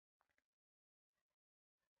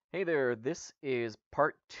Hey there, this is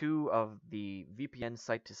part 2 of the VPN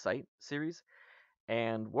Site-to-Site series,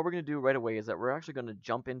 and what we're going to do right away is that we're actually going to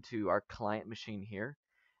jump into our client machine here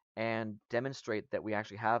and demonstrate that we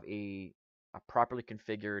actually have a properly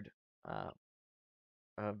configured uh,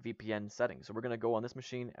 VPN setting. So we're going to go on this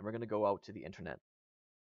machine and we're going to go out to the internet.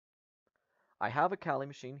 I have a Kali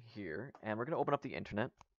machine here, and we're going to open up the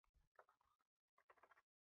internet.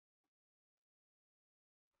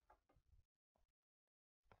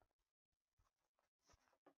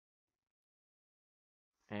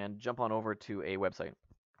 And jump on over to a website.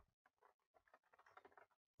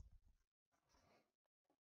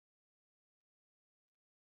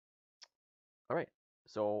 All right.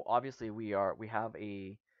 So obviously we have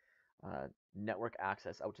a network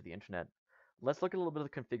access out to the internet. Let's look at a little bit of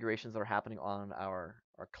the configurations that are happening on our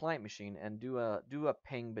client machine and do a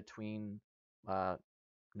ping between uh,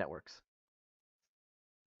 networks.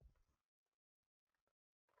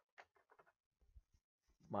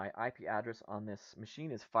 My IP address on this machine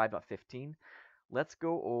is 5.15. Let's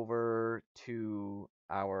go over to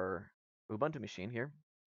our Ubuntu machine here.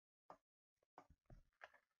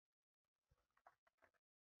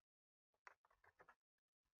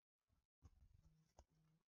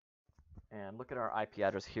 And look at our IP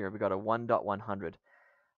address here. We got a 1.100.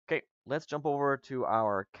 Okay, let's jump over to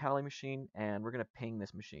our Kali machine and we're going to ping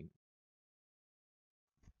this machine.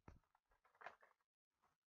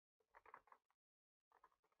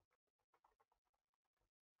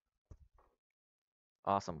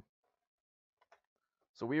 Awesome.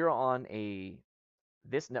 So we are on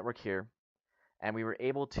this network here, and we were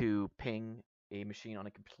able to ping a machine on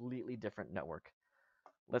a completely different network.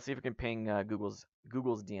 Let's see if we can ping Google's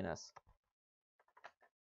DNS.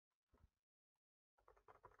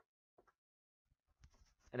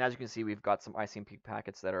 And as you can see, we've got some ICMP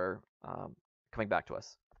packets that are coming back to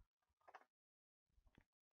us.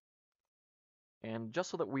 And just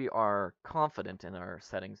so that we are confident in our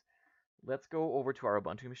settings, let's go over to our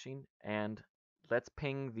Ubuntu machine and let's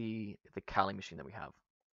ping the Kali machine that we have.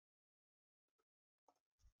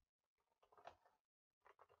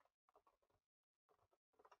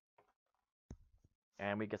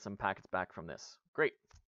 And we get some packets back from this. Great.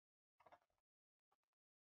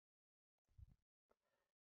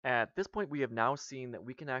 At this point, we have now seen that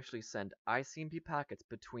we can actually send ICMP packets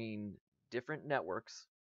between different networks,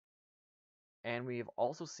 and we have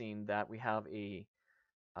also seen that we have a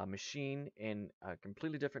machine in a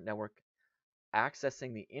completely different network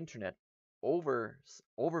accessing the internet over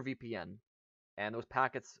VPN, and those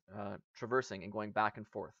packets traversing and going back and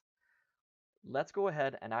forth. Let's go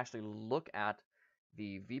ahead and actually look at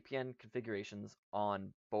the VPN configurations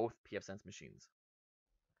on both PFSense machines.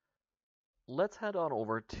 Let's head on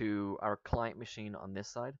over to our client machine on this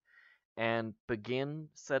side and begin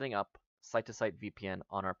setting up site-to-site VPN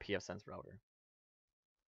on our PFSense router.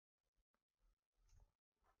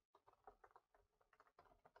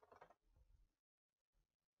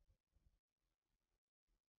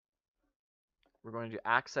 We're going to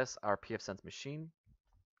access our PFSense machine.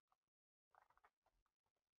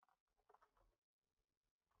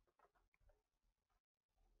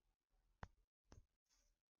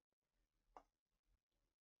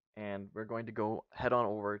 And we're going to go head on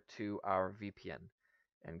over to our VPN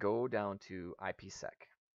and go down to IPsec.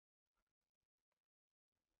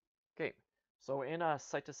 Okay, so in a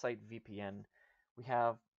site-to-site VPN, we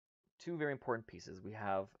have two very important pieces. We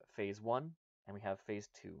have phase 1 and we have phase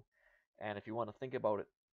 2. And if you want to think about it,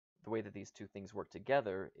 the way that these two things work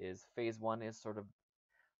together is phase 1 is sort of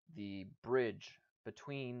the bridge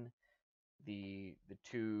between the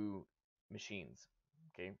two machines,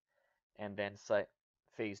 okay? And then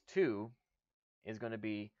phase 2 is going to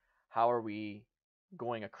be how are we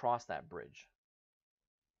going across that bridge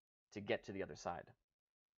to get to the other side.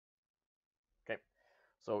 Okay,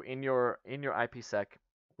 so in your IPsec,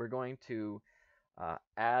 we're going to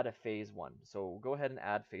add a phase 1. So go ahead and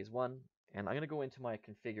add phase 1, and I'm going to go into my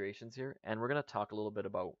configurations here, and we're going to talk a little bit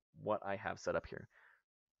about what I have set up here.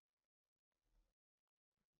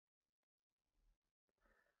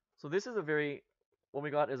 So this is what we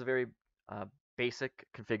got is a very basic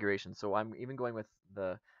configuration. So I'm even going with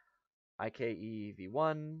the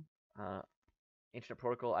IKEV1 Internet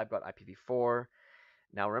Protocol. I've got IPv4.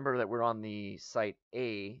 Now remember that we're on the site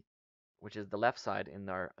A, which is the left side in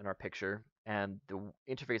our picture, and the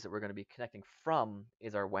interface that we're going to be connecting from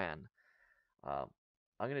is our WAN. I'm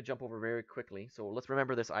going to jump over very quickly. So let's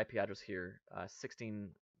remember this IP address here,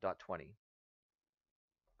 16.20.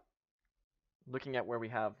 Looking at where we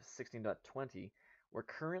have 16.20, we're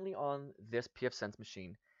currently on this PFSense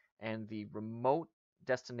machine, and the remote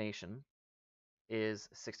destination is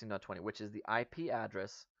 16.20, which is the IP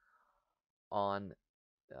address on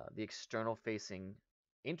the external facing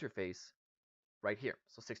interface right here,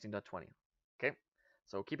 so 16.20. Okay,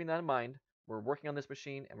 so keeping that in mind, we're working on this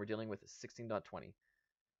machine and we're dealing with 16.20.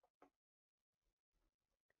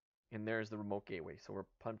 And there's the remote gateway, so we're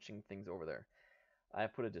punching things over there. I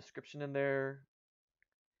put a description in there.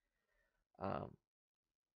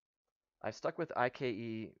 I stuck with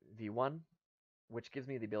IKE v1, which gives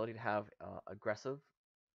me the ability to have aggressive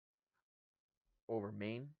over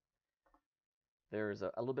main. There's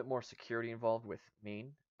a little bit more security involved with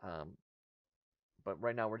main, but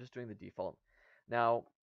right now we're just doing the default. Now,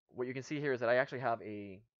 what you can see here is that I actually have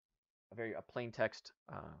a plain text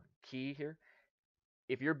key here.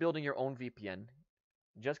 If you're building your own VPN,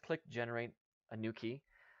 just click generate a new key,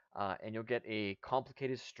 and you'll get a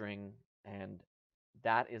complicated string, and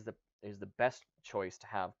that is the best choice to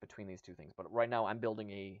have between these two things. But right now I'm building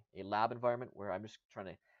a lab environment where I'm just trying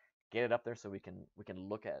to get it up there so we can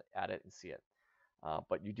look at it and see it.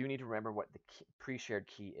 But you do need to remember what the pre-shared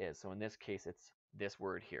key is. So in this case, it's this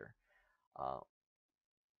word here.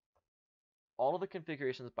 All of the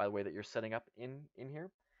configurations, by the way, that you're setting up in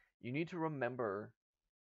here, you need to remember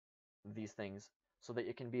these things so that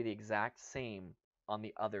it can be the exact same on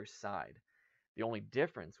the other side. The only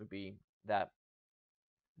difference would be that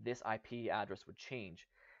this IP address would change.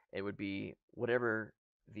 It would be whatever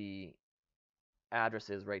the address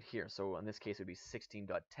is right here. So in this case, it would be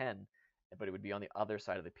 16.10, but it would be on the other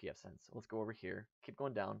side of the PFSense. So let's go over here, keep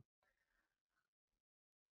going down.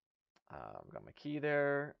 I've got my key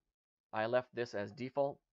there. I left this as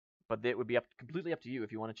default, but it would be completely up to you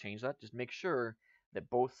if you want to change that. Just make sure that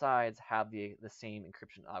both sides have the same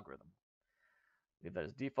encryption algorithm. Leave that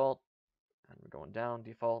as default, and we're going down,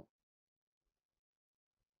 default,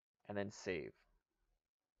 and then save.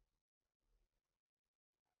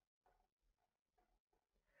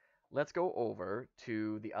 Let's go over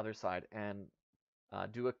to the other side and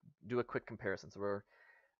do a quick comparison. So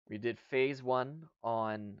we did phase 1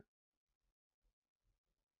 on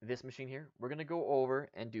this machine here. We're going to go over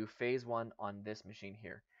and do phase 1 on this machine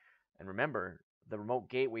here. And remember, the remote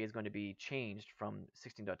gateway is going to be changed from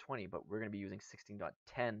 16.20, but we're going to be using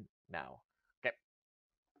 16.10 now. Okay,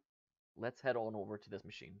 let's head on over to this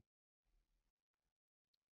machine.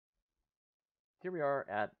 Here we are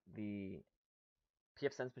at the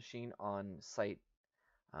PFSense machine on site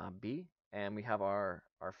B, and we have our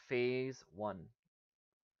phase 1.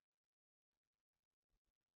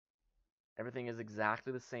 Everything is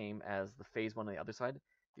exactly the same as the phase 1 on the other side.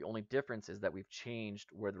 The only difference is that we've changed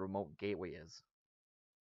where the remote gateway is.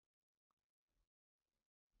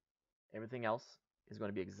 Everything else is going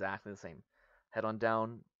to be exactly the same. Head on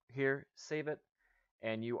down here, save it,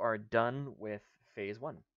 and you are done with phase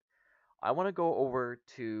 1. I want to go over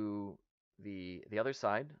to the other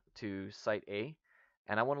side, to site A,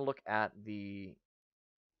 and I want to look at the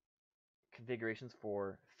configurations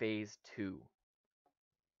for phase 2.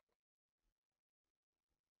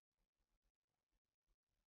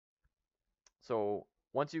 So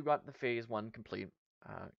once you've got the phase 1 complete,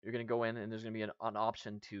 you're going to go in and there's going to be an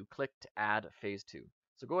option to click to add phase 2.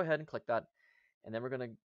 So go ahead and click that, and then we're going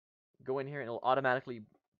to go in here and it'll automatically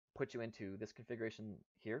put you into this configuration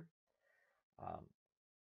here.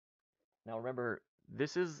 Now remember,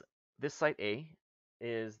 this site A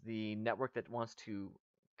is the network that wants to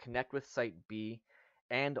connect with site B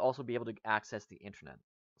and also be able to access the internet.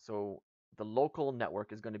 So the local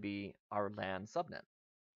network is going to be our LAN subnet.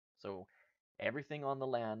 So everything on the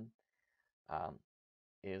LAN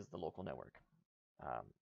is the local network.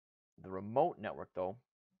 The remote network, though,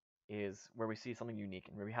 is where we see something unique,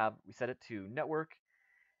 and where we set it to network,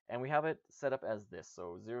 and we have it set up as this,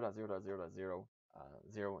 so 0.0.0.0,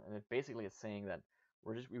 0, and it basically is saying that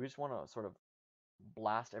we just want to sort of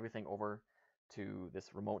blast everything over to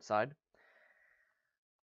this remote side,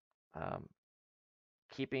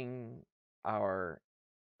 keeping our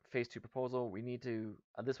phase 2 proposal. We need to,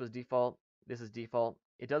 this was default, this is default.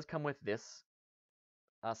 It does come with this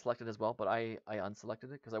selected as well, but I unselected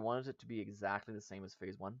it because I wanted it to be exactly the same as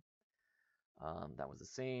phase 1. That was the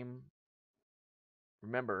same.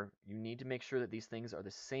 Remember, you need to make sure that these things are the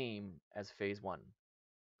same as phase 1.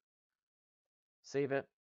 Save it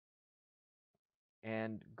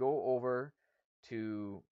and go over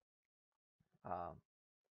to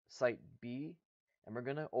site B, and we're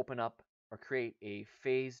going to open up or create a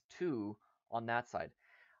phase 2 on that side.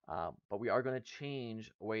 But we are going to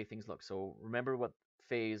change the way things look. So remember what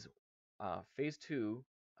phase 2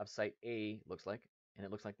 of site A looks like, and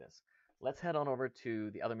it looks like this. Let's head on over to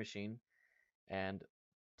the other machine and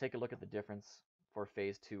take a look at the difference for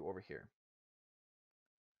phase 2 over here.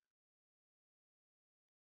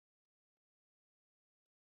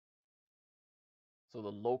 So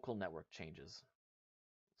the local network changes.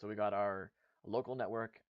 So we got our local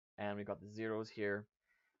network, and we got the zeros here.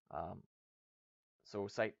 So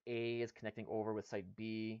site A is connecting over with site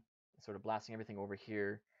B, sort of blasting everything over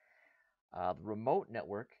here. The remote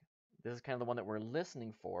network, this is kind of the one that we're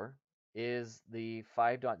listening for, is the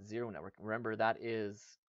 5.0 network. Remember, that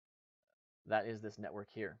is this network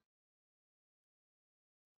here.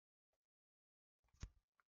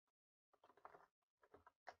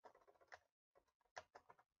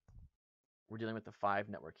 We're dealing with the 5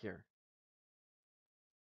 network here.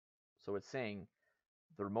 So it's saying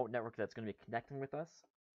the remote network that's going to be connecting with us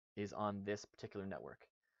is on this particular network.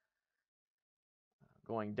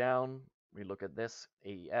 Going down, we look at this,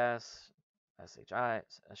 AES, SHI,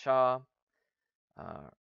 SHA.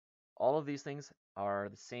 All of these things are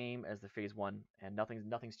the same as the phase 1, and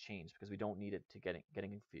nothing's changed because we don't need it to getting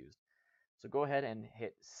confused. So go ahead and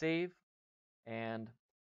hit save, and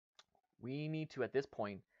we need to, at this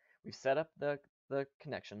point, we've set up the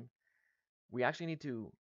connection. We actually need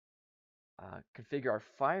to configure our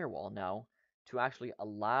firewall now to actually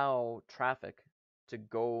allow traffic to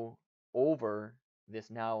go over this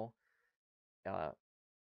now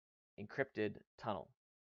encrypted tunnel.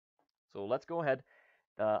 So let's go ahead.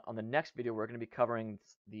 On the next video, we're going to be covering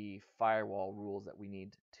the firewall rules that we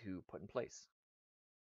need to put in place.